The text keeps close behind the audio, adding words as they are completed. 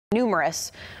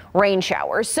numerous rain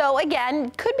showers. So again,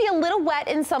 could be a little wet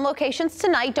in some locations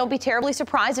tonight. Don't be terribly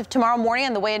surprised if tomorrow morning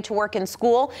on the way into work and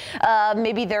school,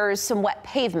 maybe there's some wet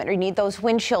pavement or you need those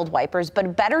windshield wipers, but a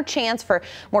better chance for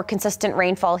more consistent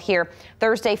rainfall here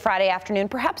Thursday, Friday afternoon,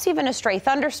 perhaps even a stray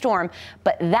thunderstorm.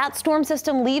 But that storm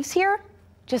system leaves here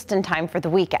just in time for the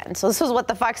weekend. So this is what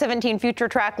the Fox 17 future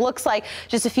track looks like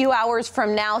just a few hours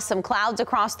from now. Some clouds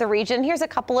across the region. Here's a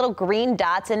couple little green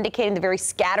dots indicating the very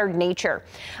scattered nature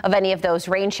of any of those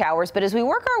rain showers. But as we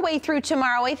work our way through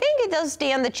tomorrow, I think it does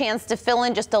stand the chance to fill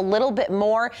in just a little bit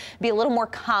more, be a little more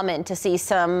common to see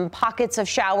some pockets of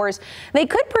showers. They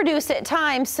could produce at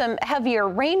times some heavier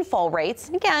rainfall rates.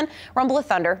 Again, rumble of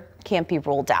thunder can't be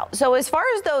ruled out. So as far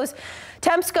as those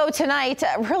temps go tonight,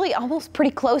 really almost pretty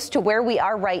close to where we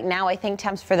are right now. I think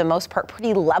temps for the most part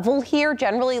pretty level here,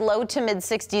 generally low to mid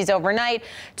 60s overnight.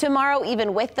 Tomorrow,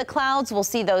 even with the clouds, we'll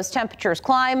see those temperatures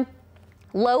climb.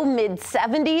 Low mid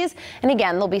 70s. And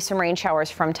again, there'll be some rain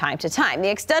showers from time to time. The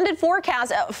extended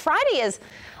forecast Friday is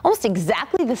almost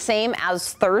exactly the same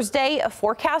as Thursday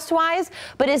forecast wise,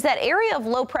 but as that area of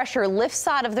low pressure lifts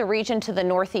out of the region to the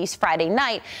northeast Friday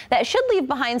night, that should leave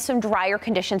behind some drier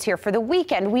conditions here for the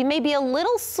weekend. We may be a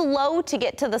little slow to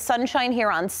get to the sunshine here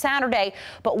on Saturday,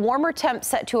 but warmer temps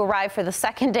set to arrive for the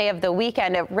second day of the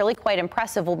weekend. Really quite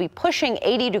impressive. We'll be pushing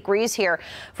 80 degrees here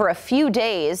for a few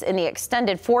days in the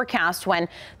extended forecast, when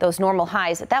those normal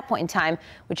highs at that point in time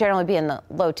would generally be in the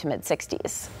low to mid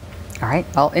 60s. All right,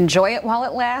 well, enjoy it while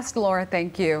it lasts, Laura.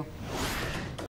 Thank you.